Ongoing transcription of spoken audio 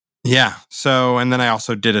Yeah. So, and then I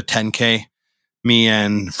also did a 10K. Me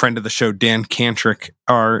and friend of the show, Dan Cantrick,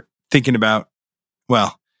 are thinking about,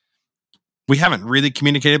 well, we haven't really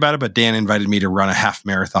communicated about it, but Dan invited me to run a half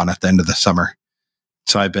marathon at the end of the summer.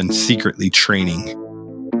 So I've been secretly training.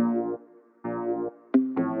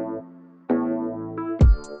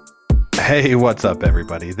 Hey, what's up,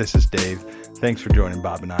 everybody? This is Dave. Thanks for joining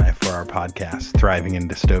Bob and I for our podcast, Thriving in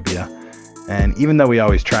Dystopia. And even though we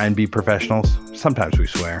always try and be professionals, sometimes we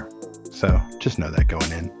swear. So just know that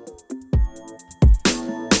going in.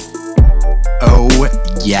 Oh,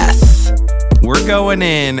 yes. We're going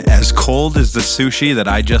in as cold as the sushi that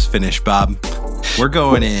I just finished, Bob. We're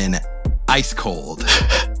going in ice cold.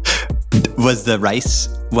 Was the rice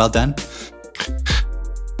well done?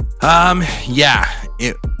 Yeah,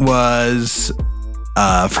 it was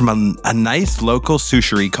from a nice local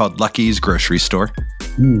sushi called Lucky's Grocery Store.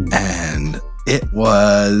 And it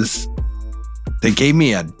was, they gave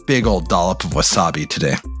me a big old dollop of wasabi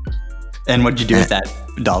today. And what'd you do with that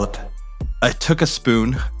dollop? I took a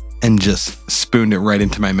spoon and just spooned it right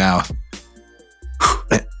into my mouth.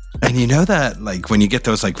 And you know that, like, when you get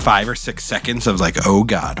those, like, 5 or 6 seconds of, like, oh,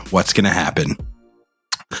 God, what's going to happen?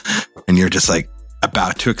 And you're just, like,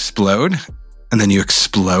 about to explode. And then you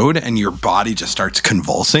explode and your body just starts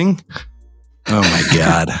convulsing. Oh, my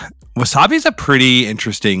God. Wasabi is a pretty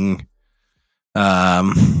interesting,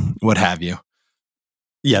 what have you.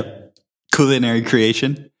 Yep. Culinary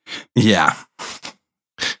creation. Yeah.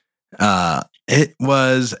 It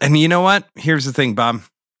was, and you know what? Here's the thing, Bob.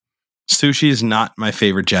 Sushi is not my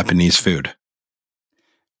favorite Japanese food.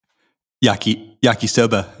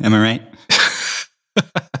 Yakisoba, am I right?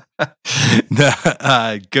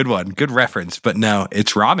 Good one. Good reference. But no,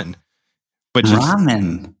 it's ramen. Which is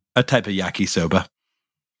a type of yakisoba.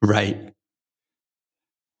 Right.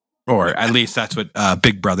 Or at least that's what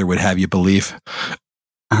Big Brother would have you believe.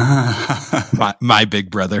 My Big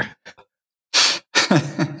Brother.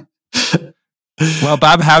 Well,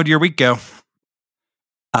 Bob, how'd your week go?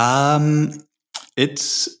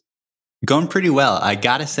 It's going pretty well. I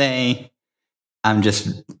gotta say, I'm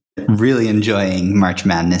just really enjoying March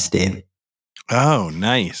Madness, Dave. Oh,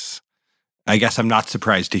 nice. I guess I'm not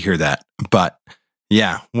surprised to hear that. But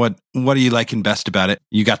yeah, what are you liking best about it?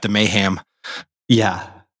 You got the mayhem. Yeah,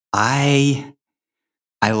 I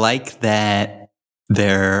like that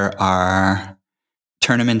there are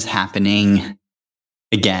tournaments happening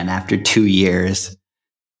again after 2 years.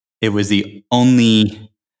 It was the only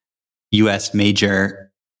U.S.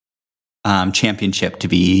 major championship to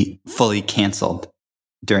be fully canceled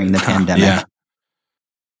during the pandemic. Yeah.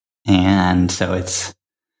 And so it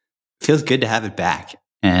feels good to have it back.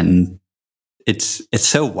 And it's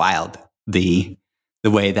so wild, the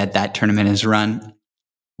way that tournament is run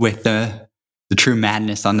with the true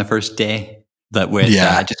madness on the first day. But with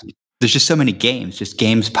there's just so many games, just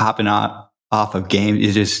games popping off of games.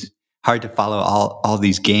 It's just hard to follow all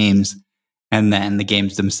these games. And then the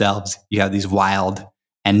games themselves, you have these wild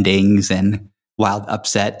endings and wild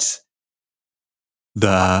upsets.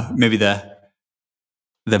 Maybe the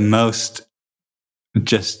most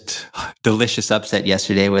just delicious upset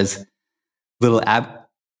yesterday was little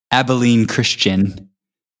Abilene Christian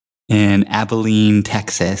in Abilene,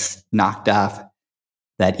 Texas, knocked off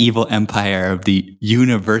that evil empire of the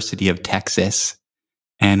University of Texas.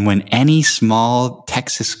 And when any small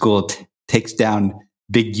Texas school takes down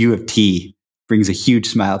big U of T, brings a huge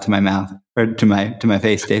smile to my mouth, or to my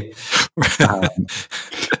face, Dave. I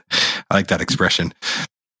like that expression.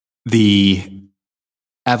 The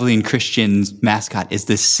Abilene Christian's mascot is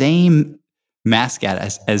the same mascot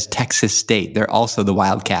as Texas State. They're also the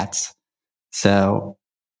Wildcats. So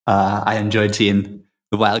I enjoyed seeing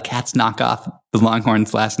the Wildcats knock off the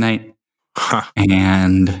Longhorns last night. Huh.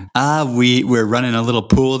 And we're running a little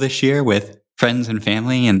pool this year with friends and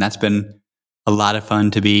family, and that's been a lot of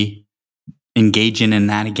fun to be engaging in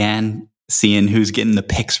that again, seeing who's getting the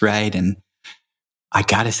picks right. And I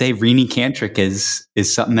gotta say, Renee Cantrick is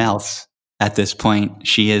something else at this point.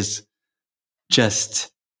 She is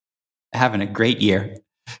just having a great year.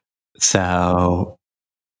 So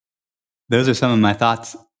those are some of my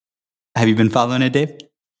thoughts. Have you been following it, Dave?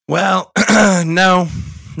 Well, no,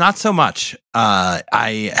 not so much.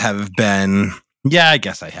 I have been, I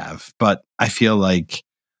guess I have, but I feel like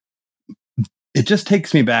it just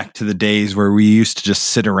takes me back to the days where we used to just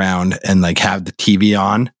sit around and like have the TV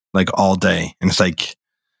on like all day. And it's like,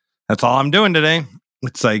 that's all I'm doing today.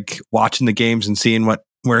 It's like watching the games and seeing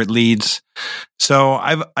where it leads. So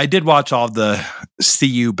I did watch all of the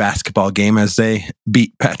CU basketball game as they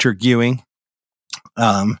beat Patrick Ewing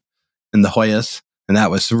and the Hoyas. And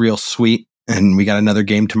that was real sweet. And we got another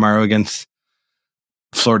game tomorrow against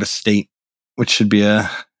Florida State, which should be an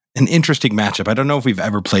interesting matchup. I don't know if we've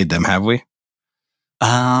ever played them, have we?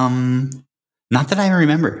 Not that I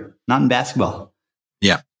remember. Not in basketball.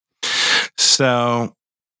 Yeah. So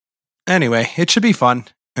anyway, it should be fun.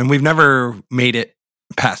 And we've never made it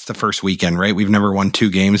past the first weekend, right? We've never won 2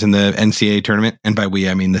 games in the NCAA tournament. And by we,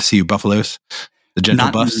 I mean the CU Buffaloes, the Gentle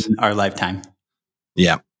Not Buffs. in our lifetime.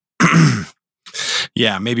 Yeah.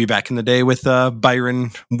 Yeah, maybe back in the day with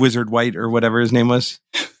Byron Wizard White or whatever his name was.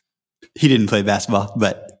 He didn't play basketball,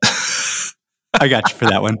 but I got you for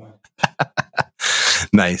that one.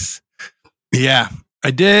 Nice. Yeah,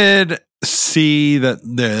 I did see that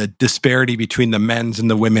the disparity between the men's and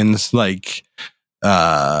the women's, like,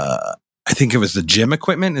 I think it was the gym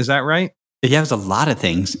equipment. Is that right? Yeah, it was a lot of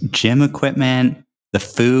things. Gym equipment, the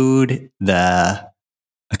food, the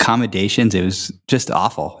accommodations. It was just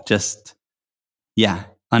awful. Just, yeah,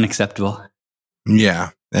 unacceptable. Yeah,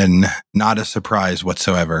 and not a surprise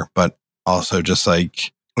whatsoever, but also just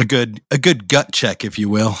like a good gut check, if you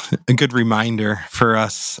will, a good reminder for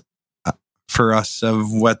us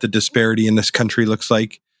of what the disparity in this country looks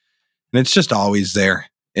like. And it's just always there.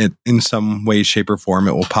 In some way, shape, or form,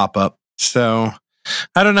 it will pop up. So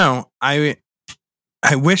I don't know. I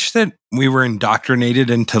wish that we were indoctrinated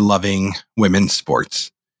into loving women's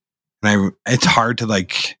sports. And it's hard to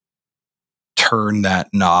like turn that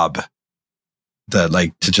knob.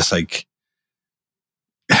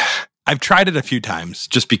 I've tried it a few times,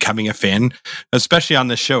 just becoming a fan, especially on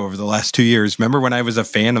this show over the last 2 years. Remember when I was a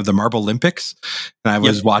fan of the Marble Olympics and I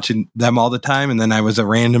was watching them all the time, and then I was a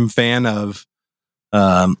random fan of.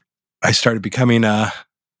 I started becoming a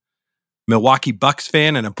Milwaukee Bucks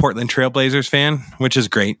fan and a Portland Trailblazers fan, which is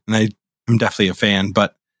great, and I'm definitely a fan.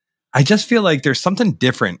 But I just feel like there's something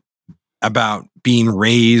different about being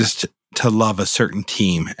raised to love a certain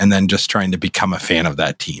team and then just trying to become a fan of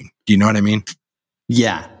that team. Do you know what I mean?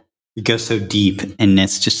 Yeah. It goes so deep, and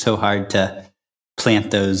it's just so hard to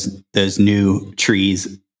plant those new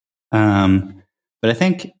trees. But I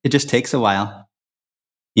think it just takes a while.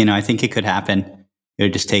 I think it could happen. It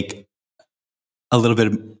would just take a little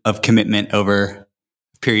bit of commitment over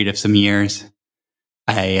a period of some years.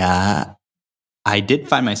 I did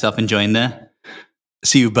find myself enjoying the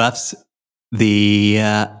CU Buffs, the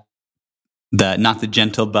not the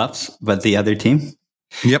Gentle Buffs, but the other team.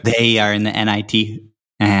 Yep. They are in the NIT.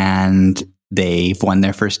 And they've won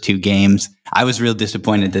their first 2 games. I was real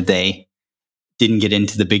disappointed that they didn't get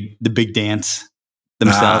into the big dance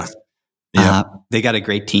themselves. They got a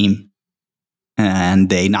great team, and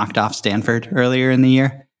they knocked off Stanford earlier in the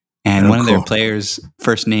year. And one of their players'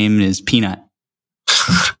 first name is Peanut.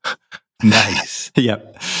 Nice.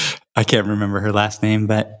 Yep. I can't remember her last name,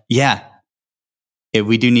 but yeah,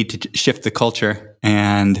 we do need to shift the culture,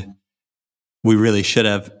 and we really should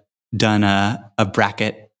have done a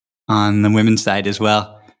bracket on the women's side as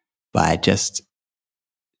well. But just,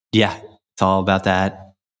 yeah, it's all about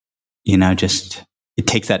that, just it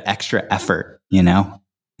takes that extra effort,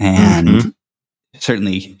 and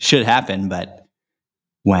certainly should happen. But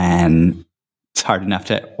when it's hard enough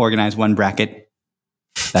to organize one bracket,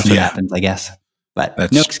 that's what happens, I guess. But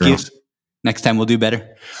that's no excuse. True. Next time we'll do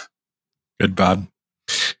better. Good, Bob.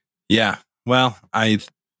 Yeah. Well, I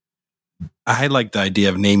like the idea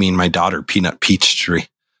of naming my daughter Peanut Peachtree.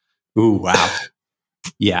 Ooh, wow.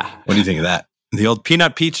 Yeah. What do you think of that? The old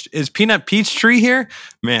Peanut Peach. Is Peanut Peachtree here?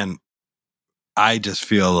 Man, I just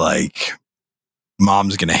feel like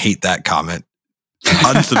Mom's going to hate that comment.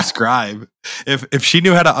 Unsubscribe. If she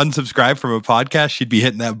knew how to unsubscribe from a podcast, she'd be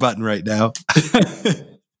hitting that button right now.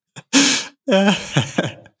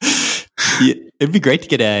 It'd be great to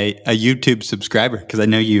get a YouTube subscriber, because I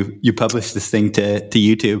know you publish this thing to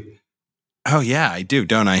YouTube. Oh yeah, I do,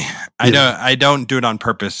 don't I? I know I don't do it on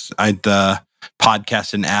purpose. The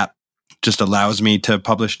podcast and app just allows me to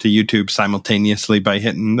publish to YouTube simultaneously by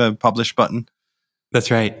hitting the publish button. That's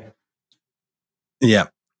right. Yeah.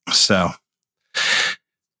 So,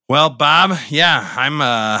 well, Bob, yeah,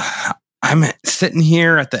 I'm sitting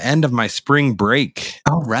here at the end of my spring break.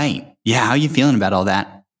 All right. Yeah, how are you feeling about all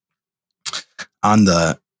that? On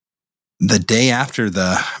the day after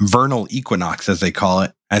the vernal equinox, as they call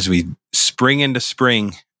it, as we spring into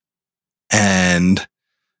spring, and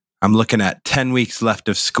I'm looking at 10 weeks left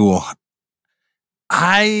of school.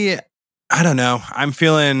 I don't know. I'm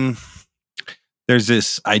feeling there's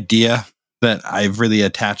this idea that I've really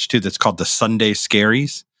attached to that's called the Sunday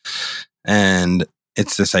Scaries. And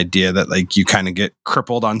it's this idea that like you kind of get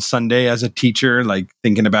crippled on Sunday as a teacher, like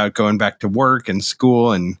thinking about going back to work and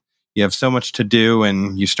school, and you have so much to do,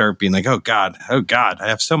 and you start being like, oh God, I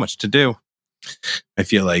have so much to do. I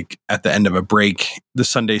feel like at the end of a break, the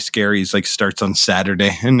Sunday Scaries like starts on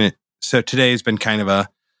Saturday, and so today has been kind of a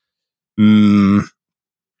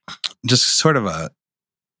just sort of a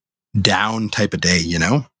down type of day, you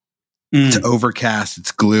know? It's overcast,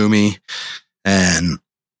 it's gloomy, and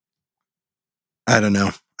I don't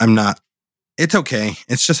know. It's okay.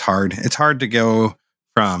 It's just hard. It's hard to go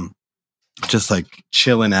from just like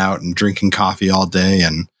chilling out and drinking coffee all day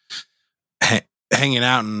and hanging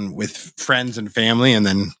out with friends and family, and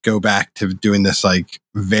then go back to doing this like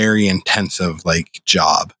very intensive like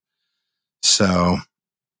job. So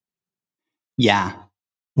yeah.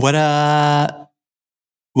 What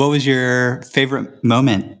was your favorite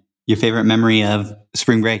moment? Your favorite memory of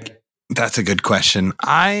spring break? That's a good question.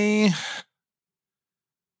 I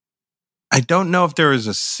don't know if there was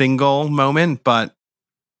a single moment, but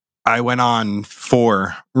I went on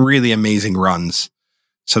 4 really amazing runs.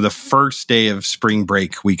 So the first day of spring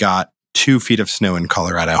break, we got 2 feet of snow in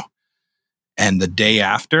Colorado. And the day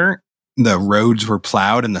after, the roads were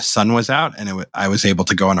plowed and the sun was out, and I was able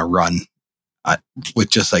to go on a run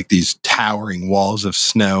with just like these towering walls of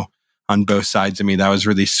snow on both sides of me. That was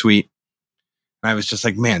really sweet. And I was just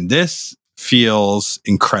like, man, this feels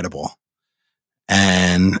incredible.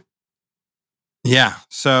 And yeah,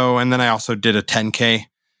 so, and then I also did a 10K.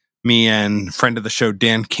 Me and friend of the show,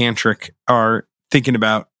 Dan Cantrick, are thinking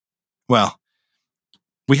about, well,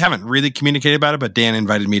 we haven't really communicated about it, but Dan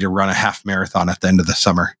invited me to run a half marathon at the end of the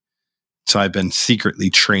summer. So I've been secretly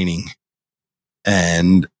training,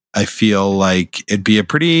 and I feel like it'd be a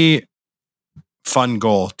pretty fun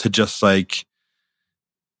goal to just like,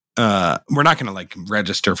 we're not going to like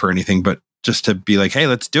register for anything, but just to be like, hey,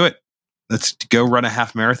 let's do it. Let's go run a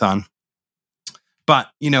half marathon. But,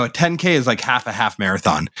 you know, a 10K is like half a half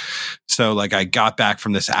marathon. So like I got back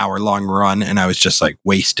from this hour-long run and I was just like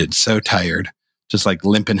wasted, so tired, just like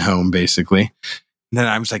limping home basically. And then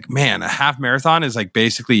I was like, man, a half marathon is like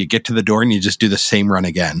basically you get to the door and you just do the same run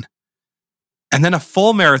again. And then a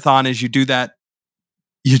full marathon is you do that,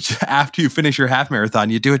 after you finish your half marathon,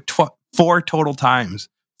 you do it 4 total times.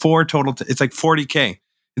 It's like 40K.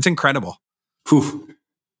 It's incredible. Whew.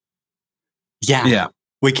 Yeah. Yeah.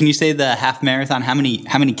 Wait, can you say the half marathon? How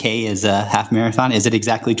many K is a half marathon? Is it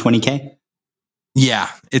exactly 20K? Yeah,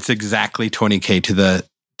 it's exactly 20K to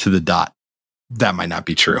the dot. That might not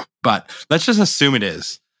be true, but let's just assume it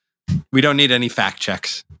is. We don't need any fact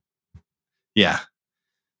checks. Yeah.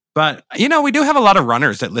 But, you know, we do have a lot of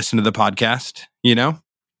runners that listen to the podcast, you know?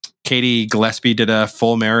 Katie Gillespie did a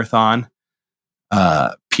full marathon.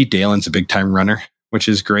 Pete Dalen's a big time runner, which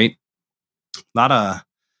is great. A lot of,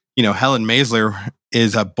 you know, Helen Maisler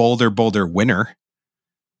is a Boulder winner.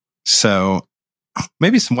 So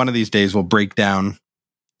maybe one of these days we'll break down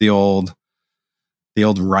the old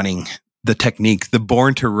running, the technique, the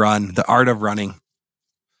born to run, the art of running.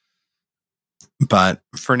 But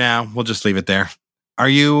for now, we'll just leave it there. Are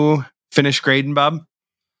you finished grading, Bob?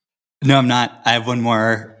 No, I'm not. I have one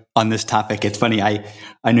more on this topic. It's funny. I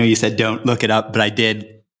know you said don't look it up, but I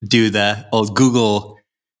did do the old Google,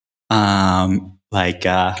 good.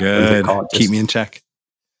 Keep me in check.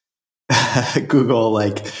 Google,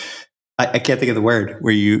 like, I can't think of the word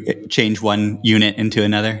where you change one unit into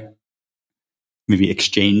another. Maybe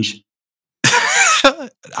exchange.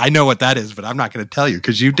 I know what that is, but I'm not going to tell you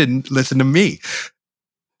because you didn't listen to me.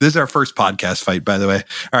 This is our first podcast fight, by the way.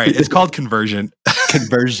 All right. It's called conversion.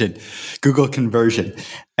 Conversion. Google conversion.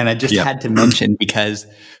 And I just had to mention because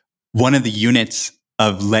one of the units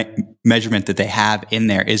of measurement that they have in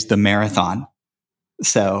there is the marathon.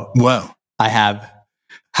 So whoa. I have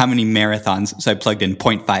how many marathons? So I plugged in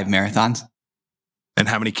 0.5 marathons. And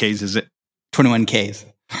how many Ks is it? 21 Ks.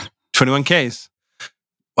 21 Ks.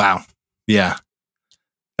 Wow. Yeah.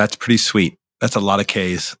 That's pretty sweet. That's a lot of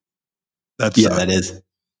Ks. That is.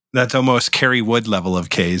 That's almost Kerry Wood level of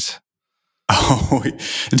Ks. Oh,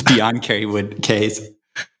 it's beyond Kerry Wood Ks.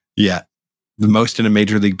 Yeah. The most in a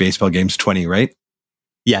Major League Baseball game is 20, right?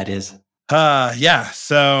 Yeah, it is. Yeah.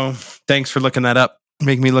 So thanks for looking that up.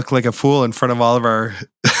 Make me look like a fool in front of all of our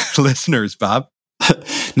listeners, Bob.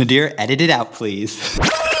 Nadir, edit it out, please.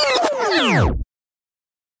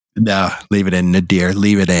 No, leave it in, Nadir.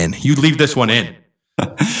 Leave it in. You leave this one in.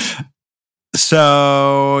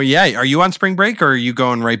 So, yeah, are you on spring break or are you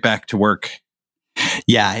going right back to work?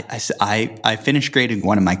 Yeah, I finished grading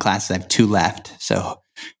one of my classes. I have 2 left. So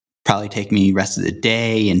probably take me rest of the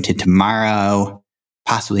day into tomorrow,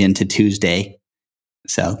 possibly into Tuesday.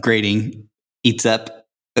 So grading eats up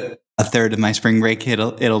a third of my spring break.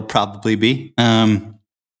 It'll probably be. And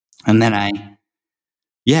then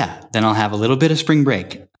then I'll have a little bit of spring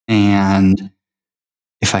break. And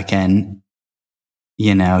if I can,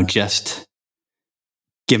 just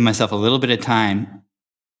give myself a little bit of time.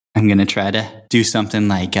 I'm going to try to do something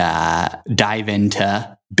like dive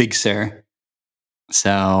into Big Sur.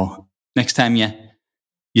 So next time you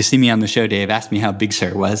see me on the show, Dave, ask me how Big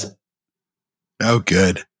Sur was. Oh,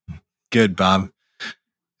 good. Good, Bob.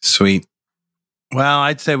 Sweet. Well,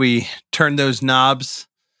 I'd say we turn those knobs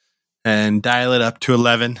and dial it up to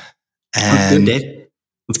 11. And good, Dave.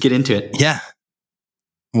 Let's get into it. Yeah.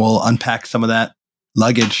 We'll unpack some of that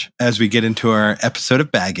luggage as we get into our episode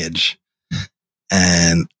of baggage.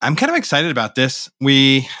 And I'm kind of excited about this.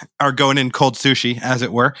 We are going in cold sushi, as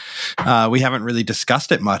it were. We haven't really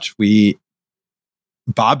discussed it much.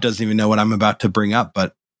 Bob doesn't even know what I'm about to bring up,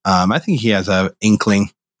 but I think he has an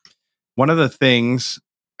inkling. One of the things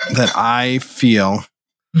that I feel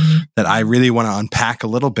that I really want to unpack a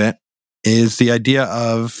little bit is the idea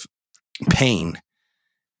of pain.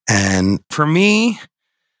 And for me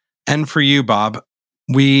and for you, Bob,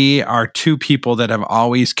 we are two people that have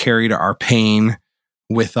always carried our pain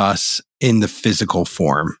with us in the physical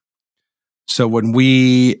form. So when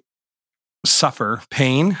we suffer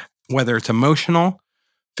pain, whether it's emotional,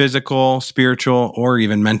 physical, spiritual, or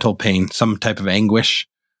even mental pain, some type of anguish,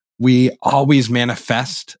 we always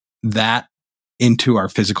manifest that into our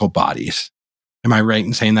physical bodies. Am I right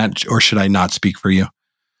in saying that, or should I not speak for you?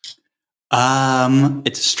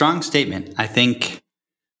 It's a strong statement. I think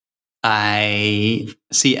I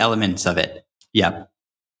see elements of it. Yep.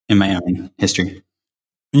 In my own history.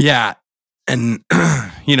 Yeah. And,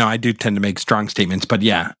 I do tend to make strong statements, but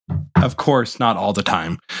yeah, of course, not all the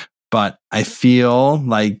time. But I feel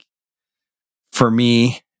like for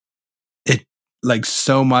me, it like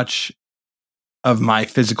so much of my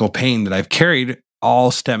physical pain that I've carried all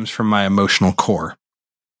stems from my emotional core.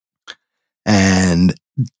 And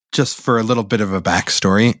just for a little bit of a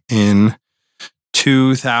backstory, in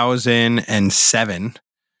 2007,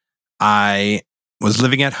 I was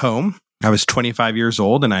living at home. I was 25 years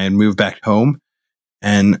old and I had moved back home.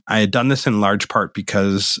 And I had done this in large part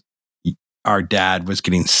because our dad was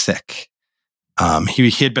getting sick.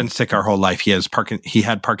 He had been sick our whole life. He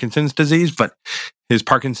had Parkinson's disease, but his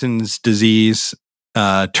Parkinson's disease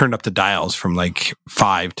turned up the dials from like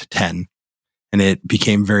 5 to 10. And it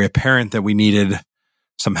became very apparent that we needed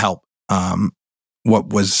some help. What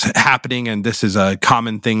was happening, and this is a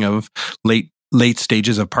common thing of late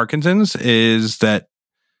stages of Parkinson's, is that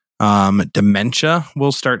dementia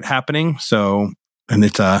will start happening. So, and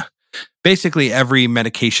it's basically every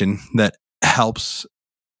medication that helps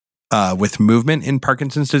with movement in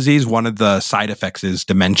Parkinson's disease, one of the side effects is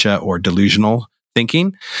dementia or delusional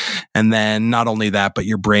thinking. And then not only that, but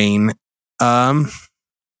your brain, I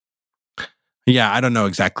don't know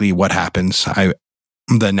exactly what happens.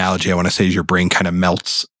 The analogy I want to say is your brain kind of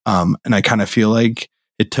melts. And I kind of feel like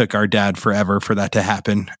it took our dad forever for that to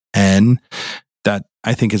happen. And that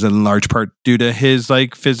I think is in large part due to his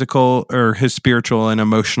like physical or his spiritual and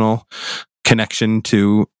emotional connection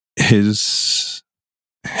to his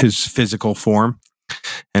physical form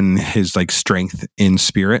and his like strength in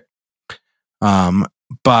spirit.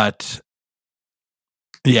 But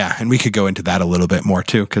yeah, and we could go into that a little bit more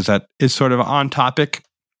too, because that is sort of on topic.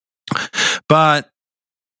 But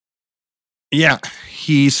yeah,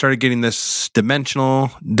 he started getting dementia,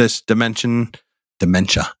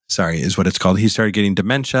 sorry, is what it's called. He started getting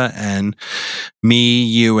dementia, and me,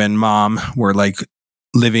 you, and Mom were like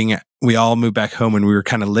we all moved back home, and we were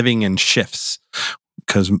kind of living in shifts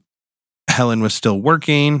because Helen was still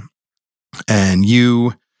working, and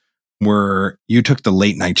you took the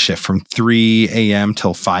late night shift from 3 a.m.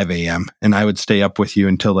 till 5 a.m. And I would stay up with you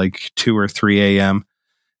until like 2 or 3 a.m.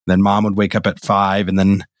 Then Mom would wake up at 5, and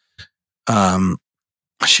then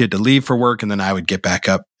she had to leave for work, and then I would get back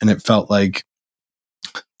up. And it felt like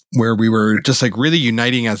where we were just like really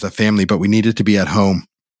uniting as a family, but we needed to be at home.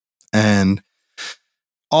 And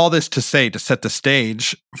all this to set the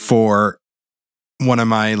stage for one of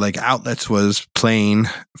my like outlets was playing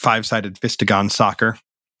 5-sided Vistagon soccer.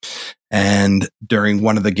 And during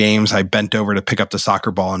one of the games, I bent over to pick up the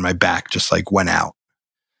soccer ball and my back just like went out.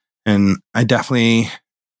 And I definitely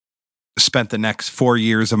spent the next 4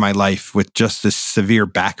 years of my life with just this severe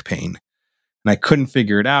back pain. And I couldn't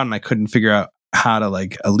figure it out, and I couldn't figure out how to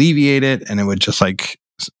like alleviate it. And it would just like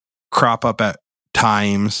crop up at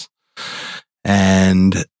times.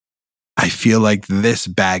 And I feel like this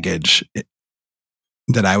baggage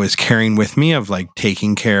that I was carrying with me of like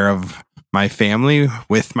taking care of my family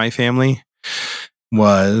with my family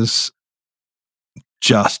was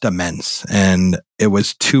just immense, and it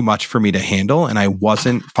was too much for me to handle, and I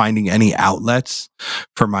wasn't finding any outlets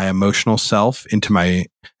for my emotional self and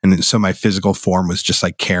so my physical form was just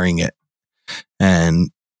like carrying it. And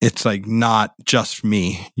it's like not just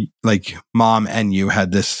me, like mom and you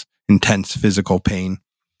had this intense physical pain.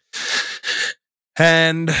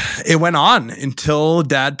 And it went on until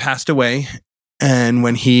dad passed away. And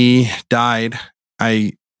when he died,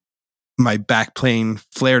 my back pain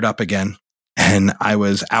flared up again and I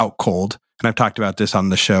was out cold. And I've talked about this on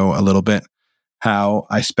the show a little bit, how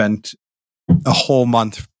I spent a whole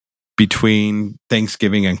month between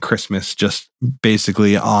Thanksgiving and Christmas just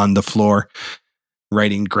basically on the floor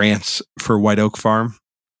writing grants for White Oak Farm.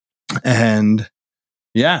 And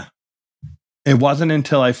yeah, it wasn't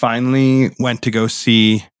until I finally went to go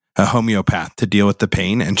see a homeopath to deal with the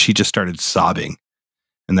pain, and she just started sobbing.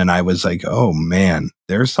 And then I was like, oh man,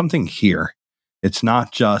 there's something here. It's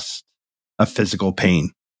not just a physical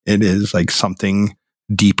pain. It is like something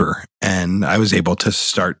deeper. And I was able to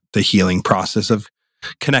start the healing process of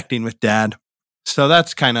connecting with dad. So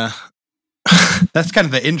that's kind of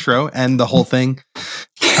the intro and the whole thing.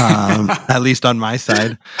 At least on my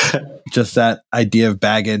side, just that idea of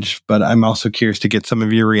baggage. But I'm also curious to get some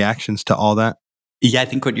of your reactions to all that. Yeah, I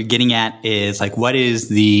think what you're getting at is like, what is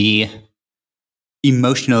the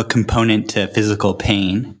emotional component to physical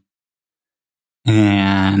pain?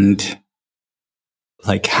 And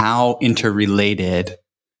like, how interrelated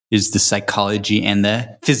is the psychology and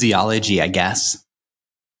the physiology, I guess,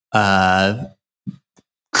 of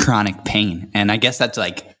chronic pain? And I guess that's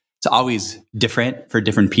like, it's always different for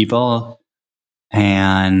different people.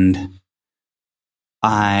 And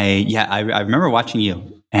I remember watching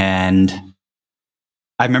you, and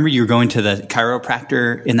I remember you were going to the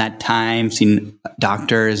chiropractor in that time, seeing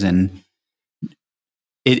doctors, and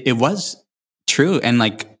it was true. And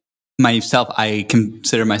like myself, I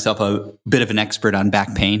consider myself a bit of an expert on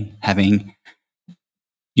back pain, having,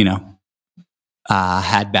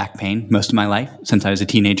 had back pain most of my life since I was a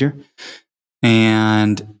teenager.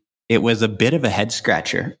 And it was a bit of a head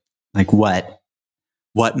scratcher, like what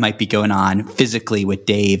might be going on physically with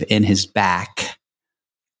Dave in his back.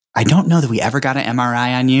 I don't know that we ever got an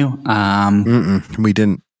MRI on you. We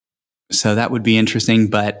didn't. So that would be interesting,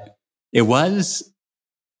 but it was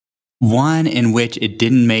one in which it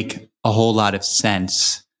didn't make a whole lot of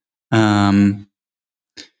sense.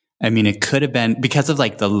 I mean, it could have been because of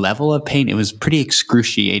like the level of pain. It was pretty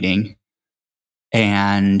excruciating.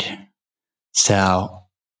 And so,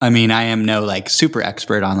 I mean, I am no like super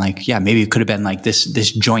expert on like, yeah, maybe it could have been like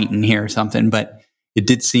this joint in here or something, but it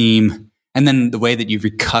did seem, and then the way that you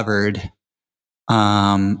recovered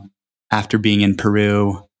after being in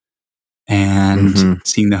Peru and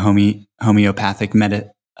seeing the homeopathic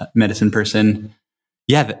medicine person,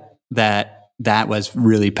 yeah, that was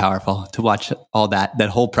really powerful to watch all that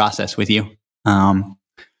whole process with you. I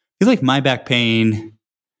feel like my back pain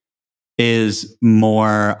is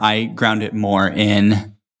more, I ground it more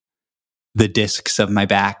in the discs of my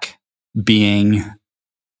back being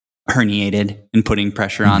herniated and putting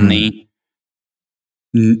pressure on the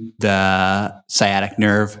sciatic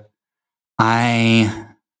nerve. I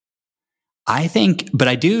think, but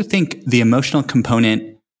I do think the emotional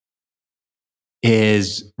component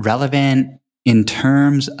is relevant in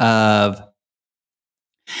terms of,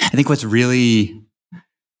 I think what's really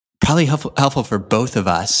probably helpful for both of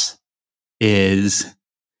us is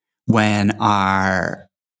when our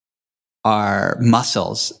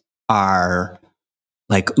muscles are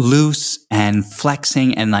like loose and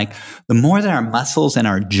flexing, and like the more that our muscles and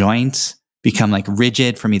our joints become like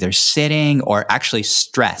rigid from either sitting or actually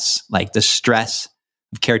stress, like the stress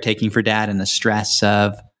of caretaking for dad and the stress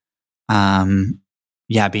of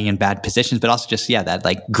being in bad positions, but also just that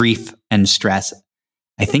like grief and stress.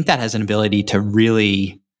 I think that has an ability to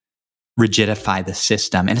really rigidify the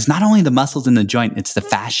system. And it's not only the muscles in the joint, it's the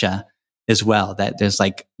fascia as well, that there's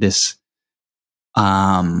like this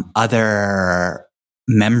other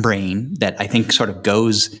membrane that I think sort of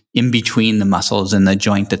goes in between the muscles and the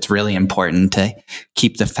joint that's really important to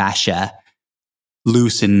keep the fascia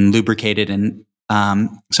loose and lubricated. And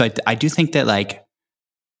so I do think that like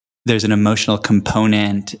there's an emotional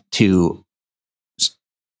component to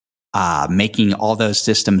making all those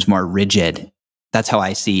systems more rigid. That's how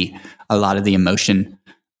I see a lot of the emotion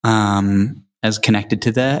as connected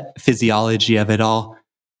to the physiology of it all.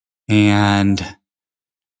 And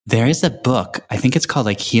there is a book, I think it's called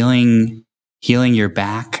like Healing Your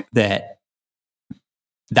Back, that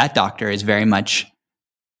doctor is very much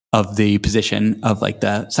of the position of like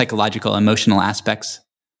the psychological, emotional aspects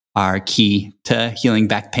are key to healing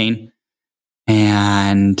back pain.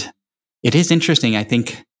 And it is interesting. I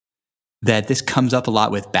think that this comes up a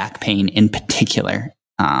lot with back pain in particular.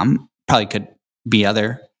 Probably could be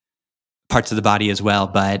other parts of the body as well,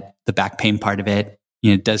 but the back pain part of it,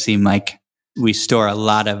 it does seem like we store a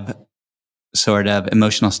lot of sort of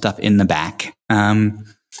emotional stuff in the back.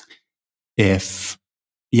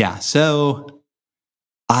 So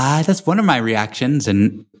that's one of my reactions.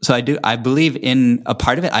 And so I believe in a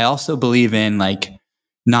part of it. I also believe in like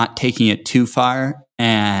not taking it too far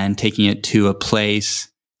and taking it to a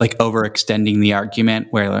place like overextending the argument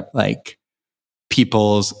where like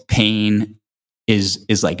people's pain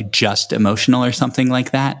is like just emotional or something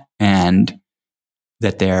like that, and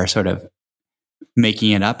that they're sort of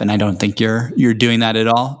making it up. And I don't think you're doing that at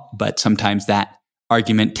all. But sometimes that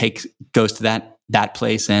argument goes to that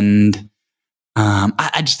place, and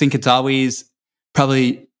I just think it's always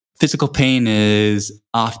probably physical pain is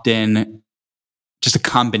often just a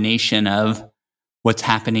combination of what's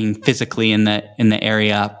happening physically in the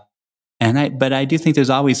area, but I do think there's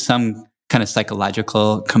always some kind of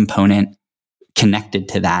psychological component connected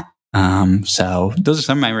to that. So those are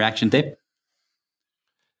some of my reactions, Dave.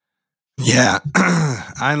 Yeah,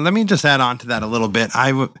 let me just add on to that a little bit.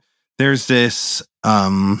 There's these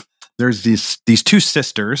two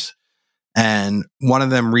sisters, and one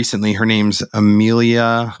of them recently, her name's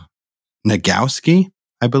Amelia Nagoski,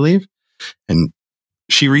 I believe, and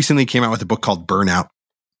she recently came out with a book called Burnout.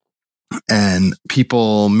 And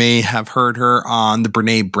people may have heard her on the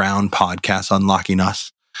Brene Brown podcast, Unlocking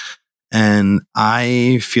Us. And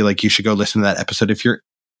I feel like you should go listen to that episode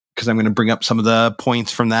because I'm going to bring up some of the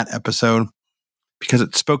points from that episode because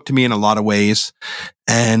it spoke to me in a lot of ways.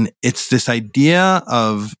 And it's this idea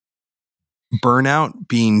of burnout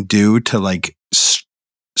being due to like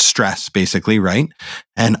stress, basically, right?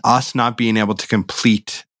 And us not being able to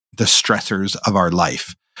complete the stressors of our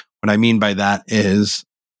life. What I mean by that is,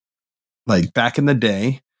 like back in the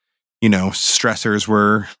day, stressors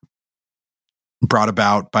were brought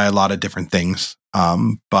about by a lot of different things.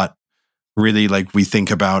 But really, like we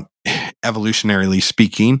think about evolutionarily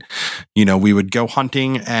speaking, we would go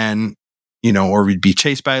hunting and, or we'd be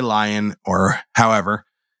chased by a lion or however,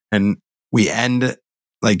 and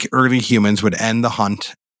like early humans would end the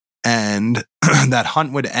hunt, and that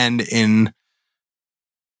hunt would end in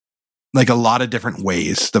like a lot of different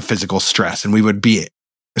ways, the physical stress, and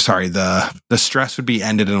the stress would be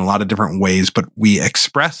ended in a lot of different ways, but we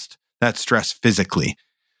expressed that stress physically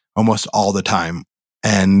almost all the time.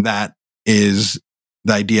 And that is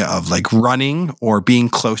the idea of like running or being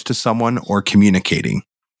close to someone or communicating.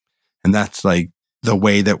 And that's like the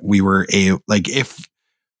way that we were if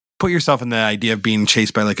put yourself in the idea of being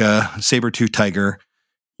chased by like a saber-tooth tiger,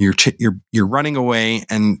 you're running away,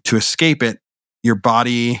 and to escape it, your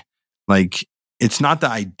body, like, it's not the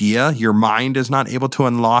idea. Your mind is not able to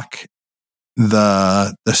unlock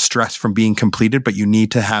the stress from being completed, but you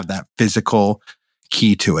need to have that physical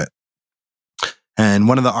key to it. And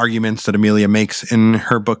one of the arguments that Amelia makes in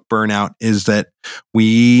her book Burnout is that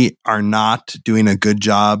we are not doing a good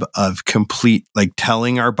job of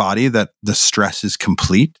telling our body that the stress is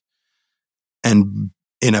complete and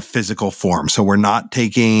in a physical form. So we're not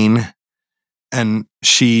taking, and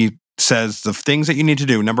she says the things that you need to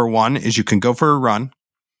do. Number one is you can go for a run,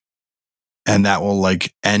 and that will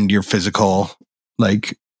like end your physical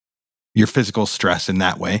stress in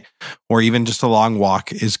that way, or even just a long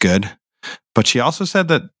walk is good. But she also said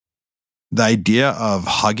that the idea of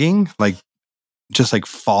hugging, like just like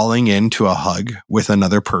falling into a hug with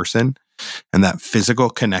another person, and that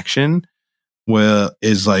physical connection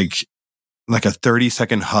is like a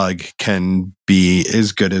 30-second hug can be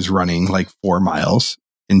as good as running like 4 miles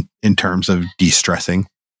in terms of de-stressing.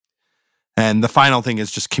 And the final thing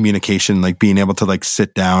is just communication, like being able to like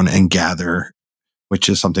sit down and gather, which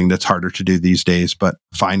is something that's harder to do these days, but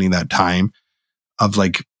finding that time of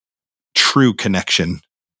like true connection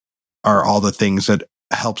are all the things that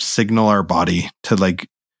help signal our body to like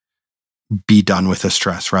be done with the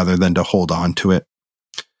stress rather than to hold on to it.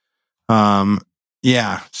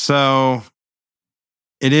 So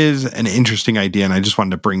it is an interesting idea, and I just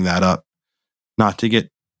wanted to bring that up, not to get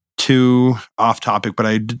too off topic, but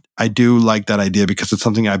I do like that idea because it's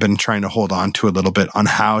something I've been trying to hold on to a little bit on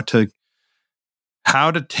how to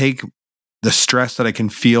take the stress that I can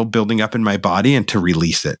feel building up in my body and to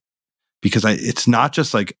release it. Because it's not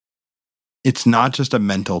just a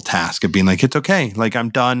mental task of being like, it's okay, like I'm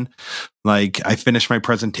done, like I finished my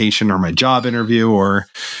presentation or my job interview or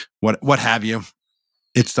what have you.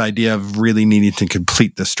 It's the idea of really needing to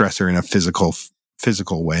complete the stressor in a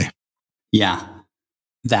physical way. Yeah,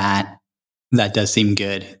 that does seem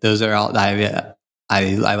good. Those are all I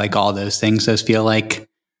like all those things. Those feel like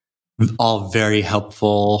all very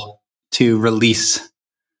helpful to release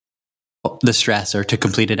the stress or to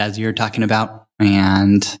complete it, as you're talking about.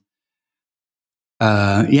 And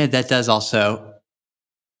that does also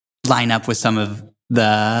line up with some of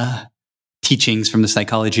the teachings from the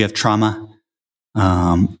psychology of trauma.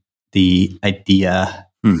 The idea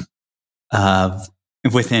of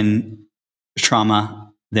within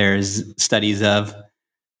trauma, there's studies of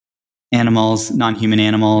animals, non-human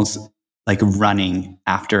animals, like running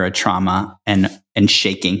after a trauma and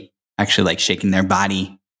shaking, actually like shaking their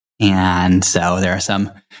body. And so there are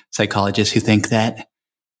some psychologists who think that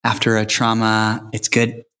after a trauma, it's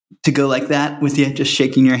good to go like that with you, just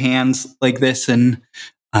shaking your hands like this. And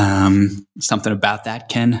something about that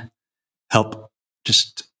can help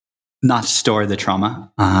just not store the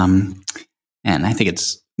trauma. And I think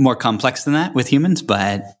it's more complex than that with humans,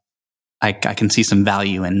 but I can see some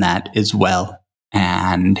value in that as well.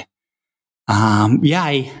 And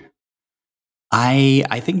I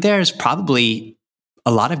think there's probably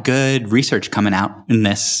a lot of good research coming out in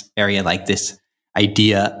this area, like this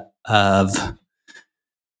idea of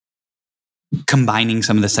combining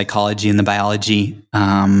some of the psychology and the biology,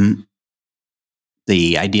 the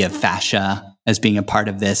idea of fascia as being a part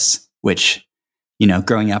of this, which,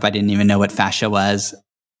 growing up, I didn't even know what fascia was.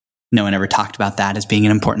 No one ever talked about that as being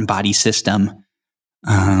an important body system.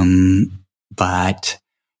 But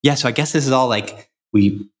yeah, so I guess this is all like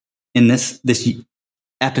in this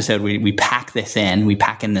episode, we pack this in, we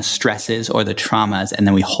pack in the stresses or the traumas, and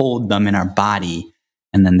then we hold them in our body.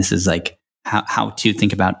 And then this is like how to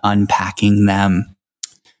think about unpacking them.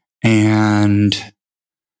 And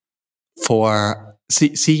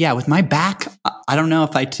with my back, I don't know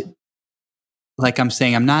if like I'm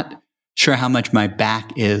saying, I'm not sure how much my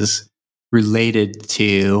back is related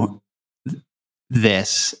to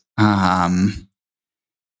this.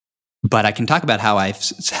 But I can talk about how I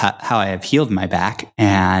have healed my back.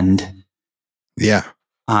 And yeah,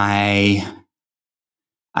 I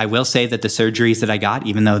will say that the surgeries that I got,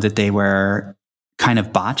 even though that they were kind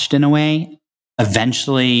of botched in a way,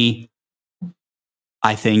 eventually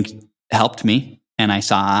I think helped me. And I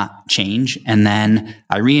saw change. And then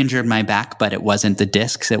I re-injured my back, but it wasn't the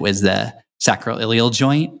discs. It was the sacroiliac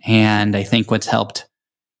joint. And I think what's helped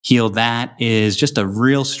heal that is just a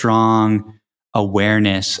real strong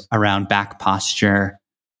awareness around back posture.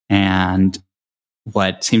 And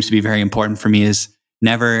what seems to be very important for me is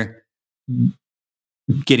never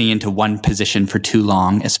getting into one position for too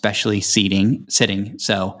long, especially sitting.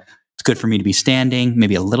 So it's good for me to be standing,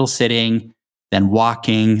 maybe a little sitting, then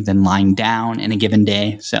walking, then lying down in a given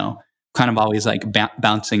day. So kind of always like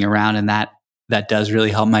bouncing around, and that does really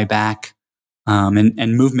help my back.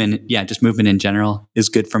 And movement, just movement in general is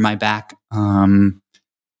good for my back.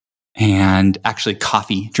 And actually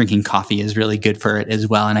drinking coffee is really good for it as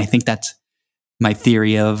well. And I think that's my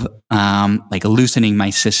theory of like loosening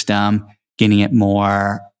my system, getting it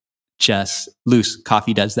more just loose.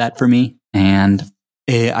 Coffee does that for me. And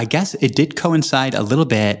I guess it did coincide a little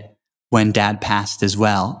bit when Dad passed as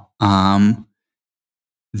well, that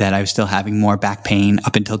I was still having more back pain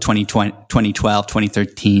up until 2012,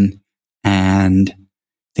 2013. And I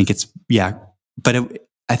think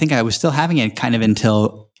I think I was still having it kind of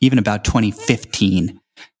until even about 2015.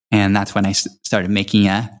 And that's when I started making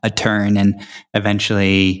a turn. And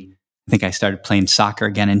eventually, I think I started playing soccer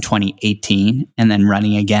again in 2018 and then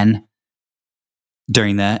running again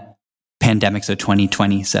during the pandemic, so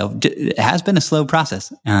 2020. So it has been a slow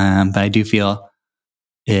process, but I do feel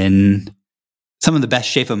in some of the best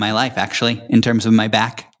shape of my life, actually, in terms of my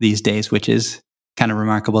back these days, which is kind of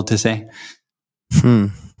remarkable to say.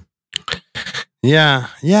 Yeah.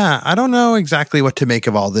 I don't know exactly what to make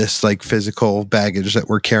of all this like physical baggage that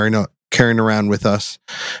we're carrying around with us,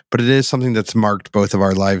 but it is something that's marked both of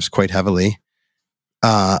our lives quite heavily.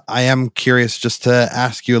 I am curious just to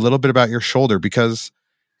ask you a little bit about your shoulder, because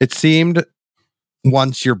it seemed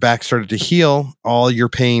once your back started to heal, all your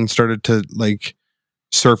pain started to like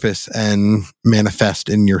surface and manifest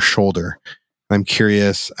in your shoulder. I'm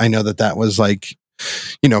curious. I know that was like,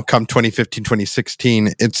 come 2015,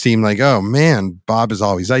 2016, it seemed like, oh man, Bob is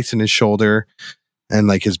always icing his shoulder and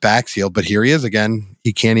like his back's healed, but here he is again.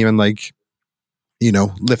 He can't even like,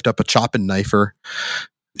 lift up a chopping knife or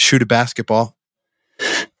shoot a basketball.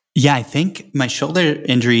 Yeah, I think my shoulder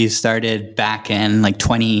injuries started back in like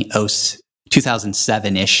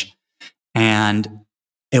 2007-ish. And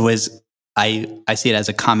it was, I see it as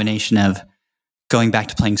a combination of going back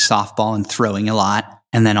to playing softball and throwing a lot,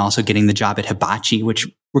 and then also getting the job at Hibachi, which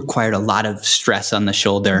required a lot of stress on the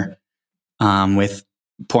shoulder with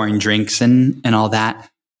pouring drinks and all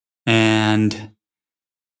that. And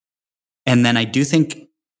then I do think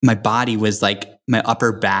my body was like, my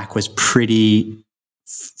upper back was pretty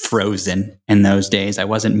frozen in those days. I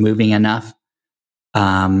wasn't moving enough.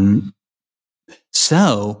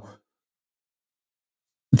 So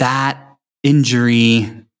that injury,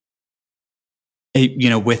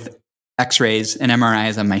 with x-rays and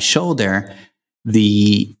MRIs on my shoulder,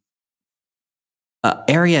 the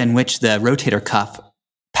area in which the rotator cuff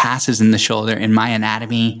passes in the shoulder in my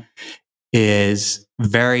anatomy is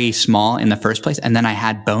very small in the first place. And then I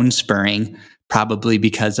had bone spurring, probably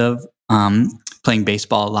because of playing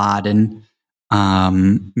baseball a lot, and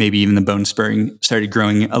maybe even the bone spurring started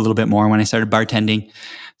growing a little bit more when I started bartending.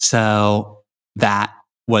 So that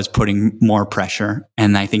was putting more pressure.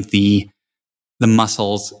 And I think the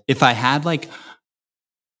muscles, if I had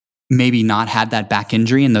maybe not had that back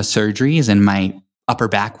injury and those surgeries, and my upper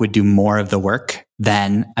back would do more of the work,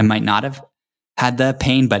 then I might not have had the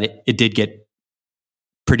pain, but it did get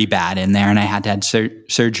pretty bad in there. And I had to have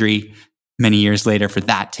surgery many years later for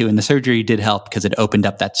that too. And the surgery did help because it opened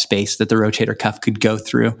up that space that the rotator cuff could go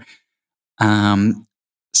through.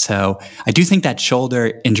 So I do think that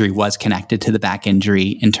shoulder injury was connected to the back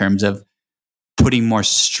injury in terms of putting more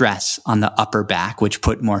stress on the upper back, which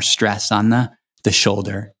put more stress on the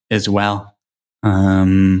shoulder as well.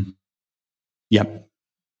 Yep.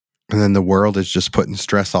 And then the world is just putting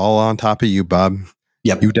stress all on top of you, Bob.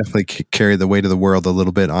 Yep. You definitely carry the weight of the world a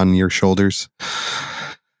little bit on your shoulders.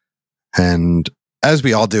 And as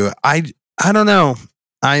we all do, I don't know.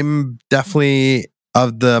 I'm definitely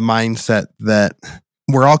of the mindset that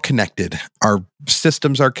we're all connected. Our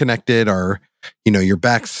systems are connected. Your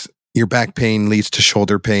back pain leads to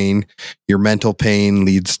shoulder pain. Your mental pain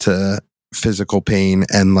leads to physical pain,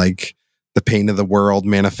 and the pain of the world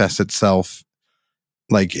manifests itself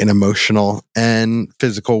in emotional and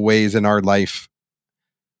physical ways in our life.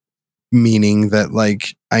 Meaning that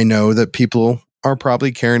I know that people are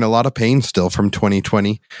probably carrying a lot of pain still from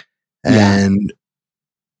 2020. Yeah. And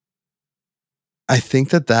I think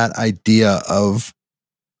that idea of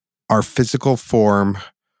our physical form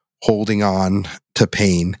holding on to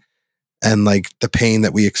pain, and the pain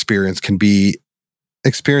that we experience can be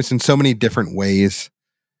experienced in so many different ways.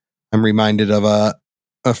 I'm reminded of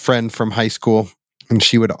a friend from high school, and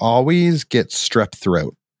she would always get strep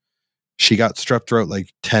throat. She got strep throat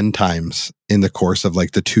 10 times in the course of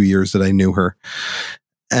the 2 years that I knew her.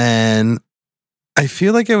 And I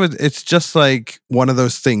feel it's just one of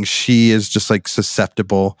those things. She is just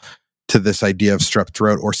susceptible to this idea of strep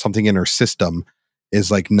throat, or something in her system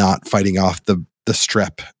is not fighting off the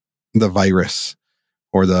strep, the virus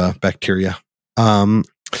or the bacteria. And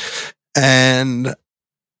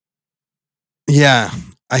yeah,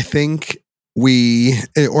 I think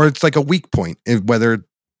it's a weak point,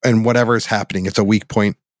 and whatever is happening, it's a weak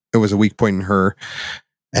point. It was a weak point in her.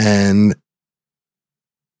 And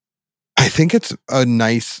I think it's a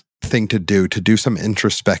nice thing to do some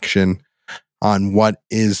introspection on what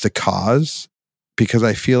is the cause, because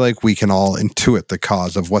I feel we can all intuit the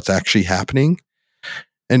cause of what's actually happening.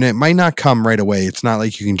 And it might not come right away. It's not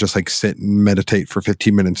you can just sit and meditate for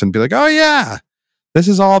 15 minutes and be oh yeah, this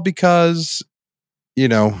is all because,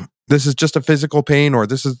 this is just a physical pain, or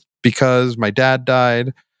this is because my dad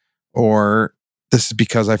died, or this is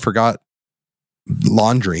because I forgot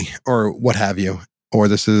laundry, or what have you, or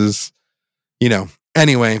this is,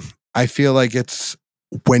 anyway, I feel it's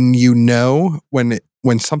when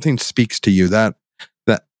when something speaks to you, that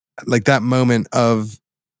moment of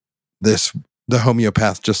the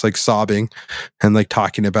homeopath just sobbing and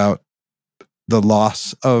talking about the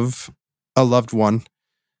loss of a loved one,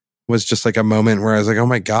 was just a moment where I was oh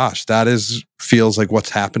my gosh, feels like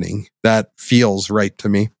what's happening. That feels right to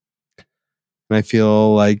me. And I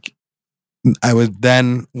feel I was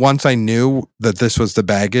then, once I knew that this was the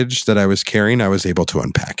baggage that I was carrying, I was able to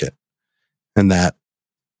unpack it. And that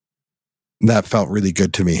felt really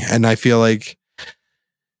good to me. And I feel and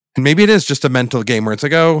maybe it is just a mental game where it's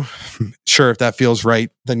oh, sure, if that feels right,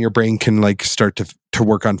 then your brain can start to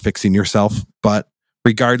work on fixing yourself. But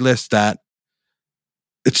regardless, that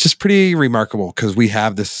it's just pretty remarkable, because we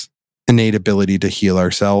have this innate ability to heal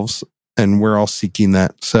ourselves, and we're all seeking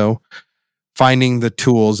that. So finding the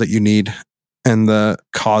tools that you need and the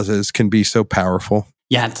causes can be so powerful.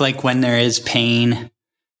 Yeah, it's when there is pain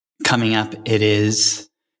coming up, it is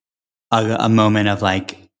a moment of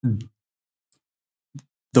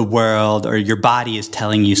the world or your body is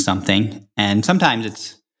telling you something. And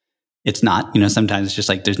sometimes it's not, sometimes it's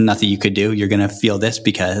just there's nothing you could do. You're going to feel this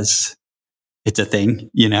because it's a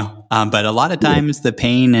thing, but a lot of times the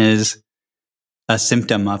pain is a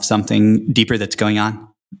symptom of something deeper that's going on.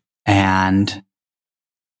 And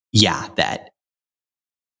yeah, that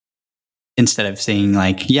instead of saying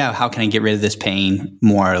how can I get rid of this pain,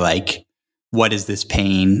 more what is this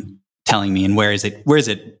pain telling me, and where is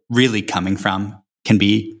it really coming from, can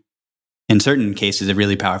be, in certain cases, a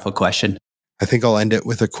really powerful question. I think I'll end it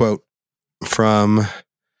with a quote from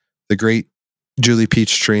the great Julie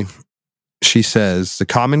Peachtree. She says, you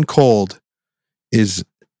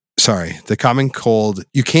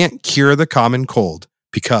can't cure the common cold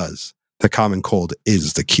because the common cold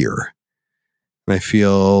is the cure. And I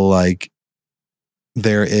feel like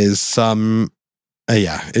there is some,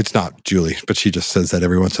 it's not Julie, but she just says that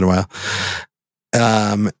every once in a while.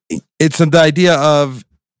 It's the idea of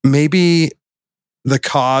maybe the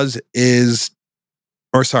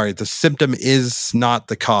symptom is not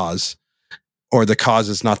the cause, or the cause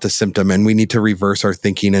is not the symptom. And we need to reverse our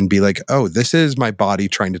thinking and be like, oh, this is my body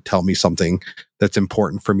trying to tell me something that's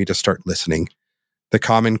important for me to start listening. The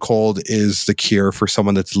common cold is the cure for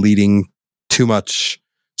someone that's leading too much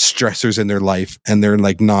stressors in their life and they're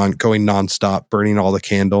like going nonstop, burning all the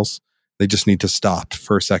candles. They just need to stop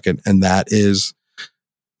for a second. And that is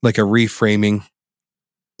like a reframing.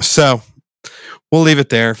 So we'll leave it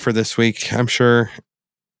there for this week. I'm sure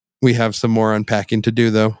we have some more unpacking to do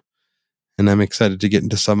though. And I'm excited to get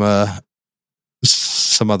into some other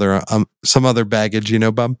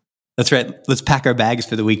baggage, Bub. That's right. Let's pack our bags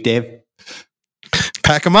for the week, Dave.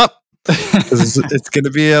 Pack them up. It's going to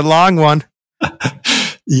be a long one.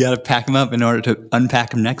 You got to pack them up in order to unpack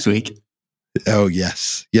them next week. Oh,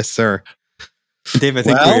 yes. Yes, sir. Dave, I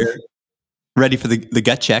think we're ready for the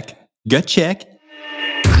gut check. Gut check.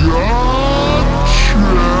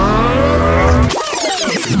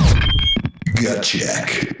 Gut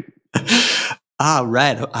check. All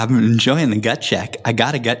right. I'm enjoying the gut check. I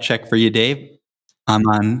got a gut check for you, Dave.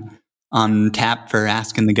 I'm on tap for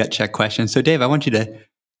asking the gut check question. So, Dave, I want you to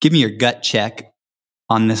give me your gut check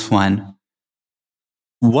on this one.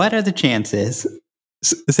 What are the chances,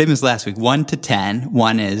 same as last week, 1 to 10?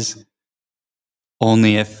 1 is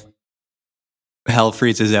only if hell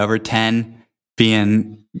freezes over, 10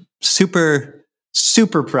 being super,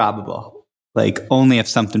 super probable, like only if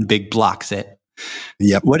something big blocks it.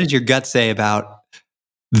 Yep. What does your gut say about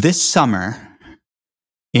this summer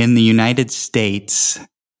in the United States?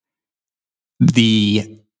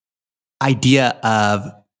 The idea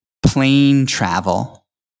of plane travel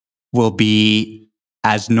will be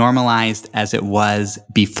as normalized as it was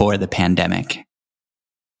before the pandemic.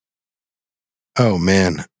 Oh,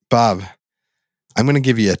 man. Bob, I'm going to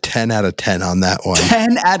give you a 10 out of 10 on that one.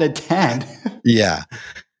 10 out of 10? Yeah.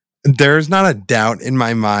 There's not a doubt in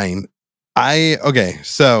my mind.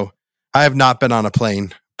 So I have not been on a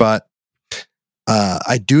plane, but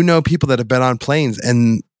I do know people that have been on planes,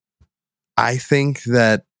 and I think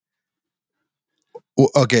that,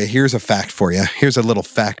 okay, here's a fact for you. Here's a little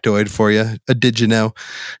factoid for you. Did you know?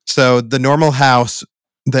 So the normal house,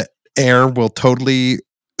 the air will totally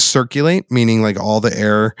circulate, meaning like all the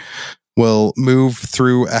air will move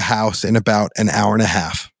through a house in about an hour and a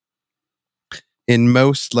half. In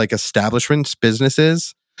most like establishments,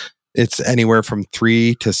 businesses, it's anywhere from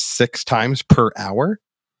 3 to 6 times per hour.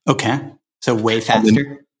 Okay. So way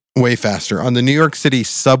faster? Way faster. On the New York City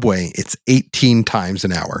subway, it's 18 times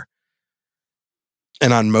an hour.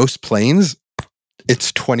 And on most planes,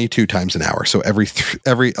 it's 22 times an hour. So every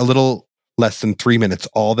a little less than 3 minutes,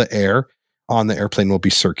 all the air on the airplane will be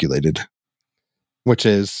circulated, which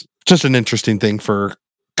is just an interesting thing for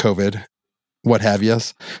COVID, what have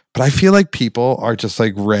yous. But I feel like people are just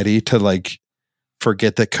like ready to like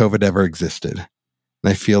forget that COVID ever existed.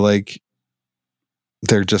 And I feel like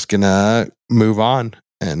they're just gonna move on,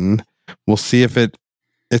 and we'll see if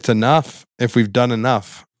it's enough, if we've done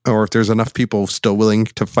enough, or if there's enough people still willing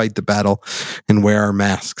to fight the battle and wear our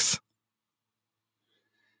masks.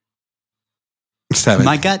 7.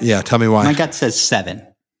 My gut, yeah, tell me why. My gut says 7.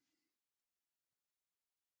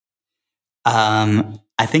 I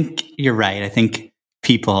think you're right. I think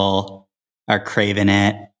people are craving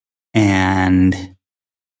it, and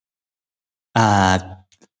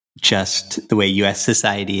just the way U.S.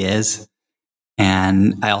 society is.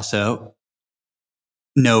 And I also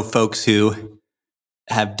know folks who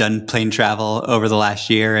have done plane travel over the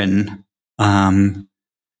last year, and but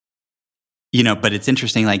it's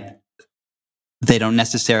interesting, like they don't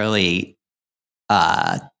necessarily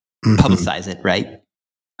publicize it, right?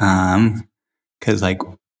 Because like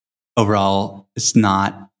overall it's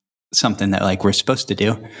not something that like we're supposed to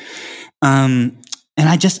do. And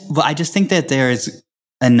I just think that there's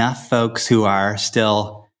enough folks who are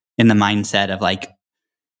still in the mindset of like,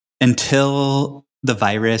 until the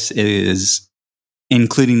virus is,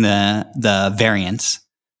 including the variants,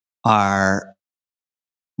 are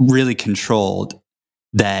really controlled,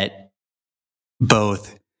 that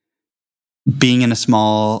both being in a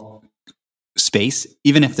small space,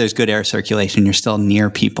 even if there's good air circulation, you're still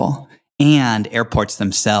near people, and airports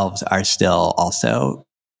themselves are still also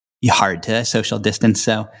hard to social distance.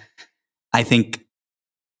 So I think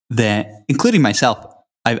that, including myself,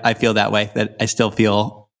 I feel that way, that I still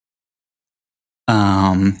feel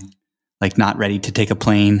like not ready to take a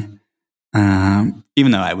plane,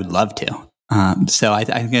 even though I would love to. So I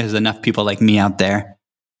think there's enough people like me out there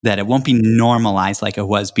that it won't be normalized like it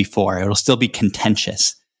was before. It'll still be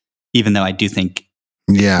contentious, even though I do think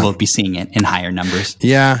we'll be seeing it in higher numbers.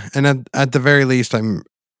 Yeah, and at the very least,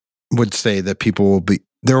 would say that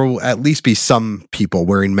there will at least be some people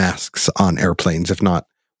wearing masks on airplanes, if not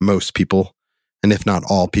most people, and if not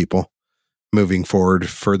all people, moving forward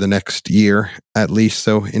for the next year at least,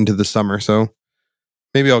 so into the summer. So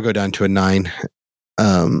maybe I'll go down to a 9,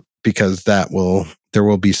 because there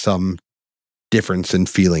will be some difference in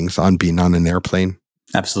feelings on being on an airplane.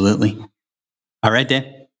 Absolutely. All right, Dave,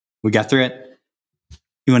 we got through it.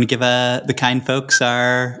 You want to give the kind folks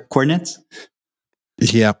our coordinates?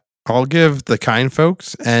 Yeah, I'll give the kind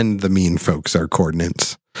folks and the mean folks our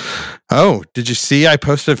coordinates. Oh, did you see I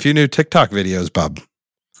posted a few new TikTok videos, Bob?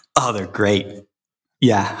 Oh, they're great.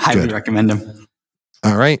 Yeah, highly recommend them.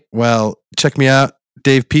 All right. Well, check me out,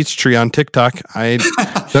 Dave Peachtree on TikTok. I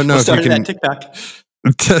don't know if you can TikTok.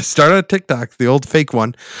 Start a TikTok, the old fake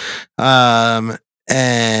one.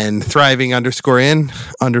 And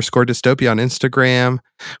thriving_in_dystopia on Instagram,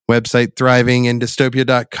 website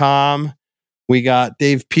thrivingindystopia.com. We got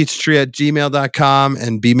Dave Peachtree at gmail.com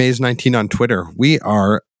and bmaze19 on Twitter. We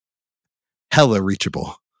are hella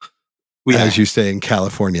reachable, as you say in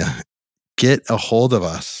California. Get a hold of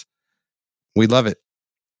us. We love it.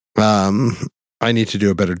 I need to do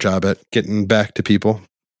a better job at getting back to people,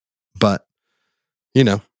 but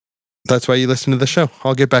that's why you listen to the show.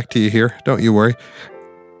 I'll get back to you here. Don't you worry.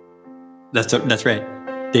 That's right.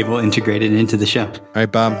 Dave will integrate it into the show. All right,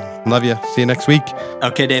 Bob. Love you. See you next week.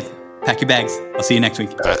 Okay, Dave. Pack your bags. I'll see you next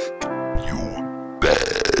week. Pack your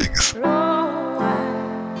bags. I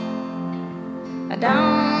don't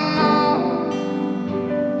know.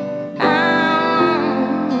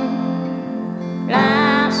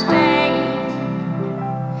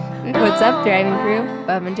 What's up, Thriving Crew?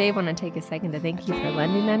 Bob and Dave want to take a second to thank you for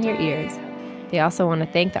lending them your ears. They also want to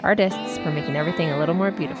thank the artists for making everything a little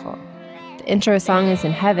more beautiful. The intro song is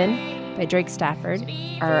In Heaven by Drake Stafford.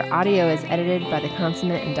 Our audio is edited by the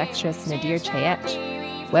consummate and dexterous Nadir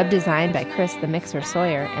Chayech. Web design by Chris the Mixer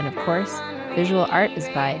Sawyer. And of course, visual art is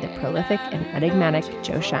by the prolific and enigmatic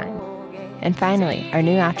Joe Shine. And finally, our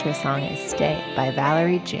new outro song is Stay by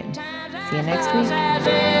Valerie June. See you next week.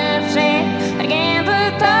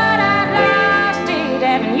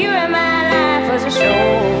 Having you in my life was a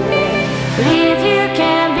show.